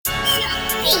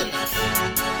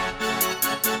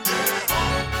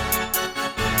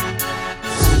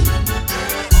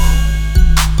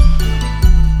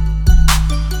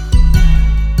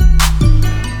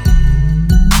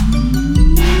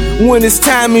When it's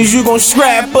time is you gon'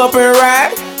 strap up and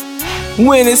ride.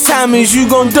 When it's time is you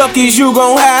gon' duck, is you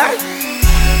gon' hide.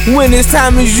 When it's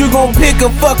time is you gon' pick a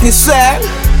fucking side.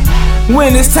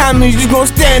 When it's time is you gon'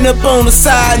 stand up on the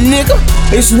side, nigga.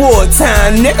 It's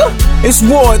wartime, nigga. It's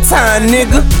wartime,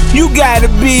 nigga. You gotta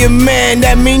be a man,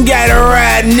 that mean gotta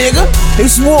ride, nigga.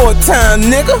 It's wartime,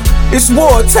 nigga. It's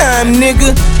wartime,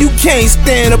 nigga. You can't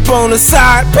stand up on the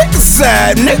side, pick a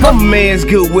side, nigga. My man's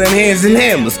good with hands and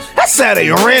hammers. That's how they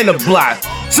ran the block.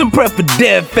 Some prep for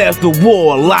death after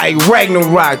war, like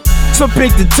Ragnarok. Some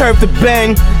picked the turf to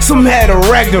bang, some had a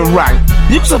Ragnarok.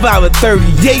 You can survive a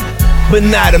 38, but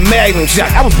not a Magnum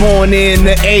shot. I was born in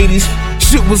the 80s,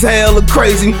 shit was hella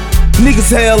crazy.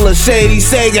 Niggas hella shady,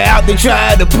 Sega out there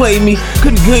tried to play me.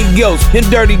 Couldn't good ghost and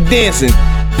dirty dancing.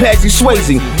 Patrick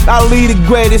Swayze, I lead the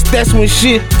greatest, that's when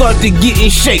shit started getting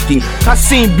shaking. I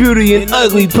seen beauty in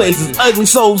ugly places, ugly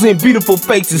souls in beautiful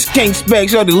faces. Can't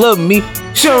expect y'all to love me,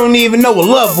 she don't even know what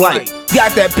love like.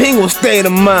 Got that penguin state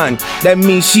of mind, that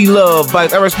means she love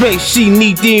life. I respect she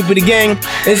knee deep in the gang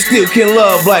and still can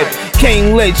love life.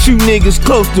 Can't let you niggas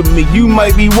close to me, you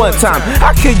might be one time.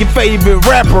 I kill your favorite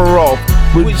rapper off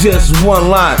with just one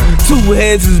line. Two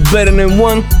heads is better than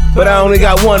one, but I only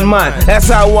got one mind. That's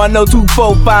how I know 2,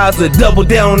 4, 5's to double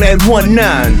down on that 1,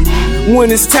 9.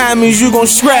 When it's time is you gon'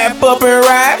 strap up and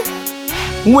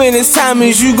ride. When it's time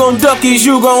is you gon' duck, is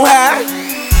you gon' hide.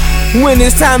 When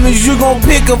it's time is you gon'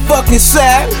 pick a fucking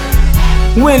side.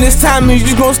 When it's time is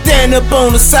you gon' stand up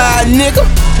on the side, nigga.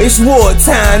 It's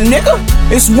wartime, nigga.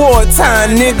 It's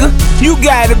wartime, nigga. You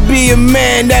gotta be a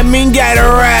man, that mean gotta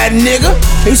ride, nigga.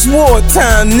 It's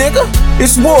wartime, nigga.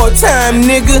 It's wartime,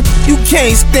 nigga. You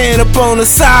can't stand up on the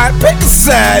side, pick a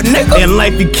side, nigga. In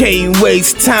life you can't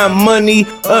waste time, money,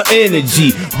 or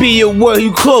energy. Be aware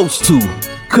you close to,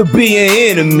 could be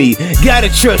an enemy. Gotta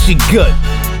trust your gut,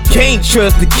 can't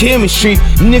trust the chemistry.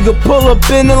 Nigga pull up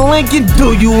in a Lincoln,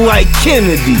 do you like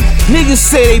Kennedy? Niggas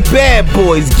say they bad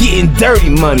boys, getting dirty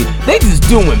money. They just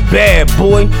doing bad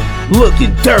boy,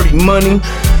 looking dirty money.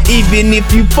 Even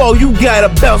if you fall, you gotta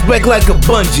bounce back like a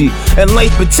bungee. And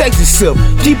life protects yourself,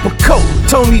 keep a coat,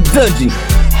 Tony Dungy.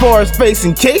 Far as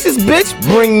facing cases, bitch,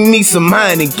 bring me some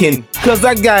Heineken. Cause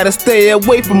I gotta stay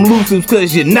away from losers,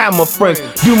 cause you're not my friends.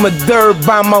 Do my dirt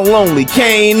by my lonely,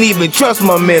 can't even trust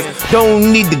my mans.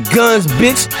 Don't need the guns,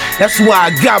 bitch, that's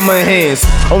why I got my hands.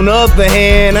 On the other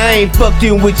hand, I ain't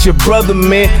fucking with your brother,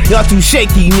 man. Y'all too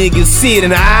shaky niggas, see it in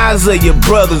the eyes of your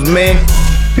brothers, man.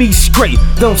 Be straight,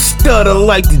 don't stutter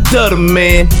like the Dudder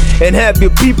man. And have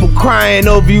your people crying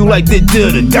over you like they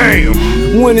did a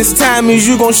damn. When it's time is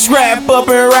you gon' strap up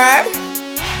and ride.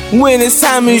 When it's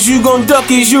time is you gon' duck,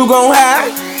 is you gon'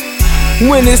 hide.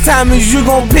 When it's time is you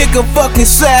gon' pick a fucking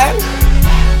side.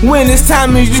 When it's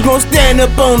time is you gon' stand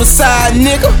up on the side,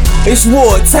 nigga. It's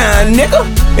wartime, nigga.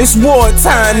 It's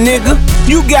wartime, nigga.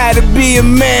 You gotta be a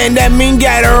man, that mean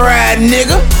gotta ride,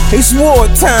 nigga. It's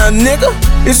wartime, nigga.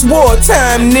 It's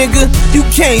wartime, nigga. You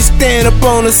can't stand up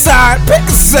on the side, pick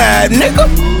a side, nigga.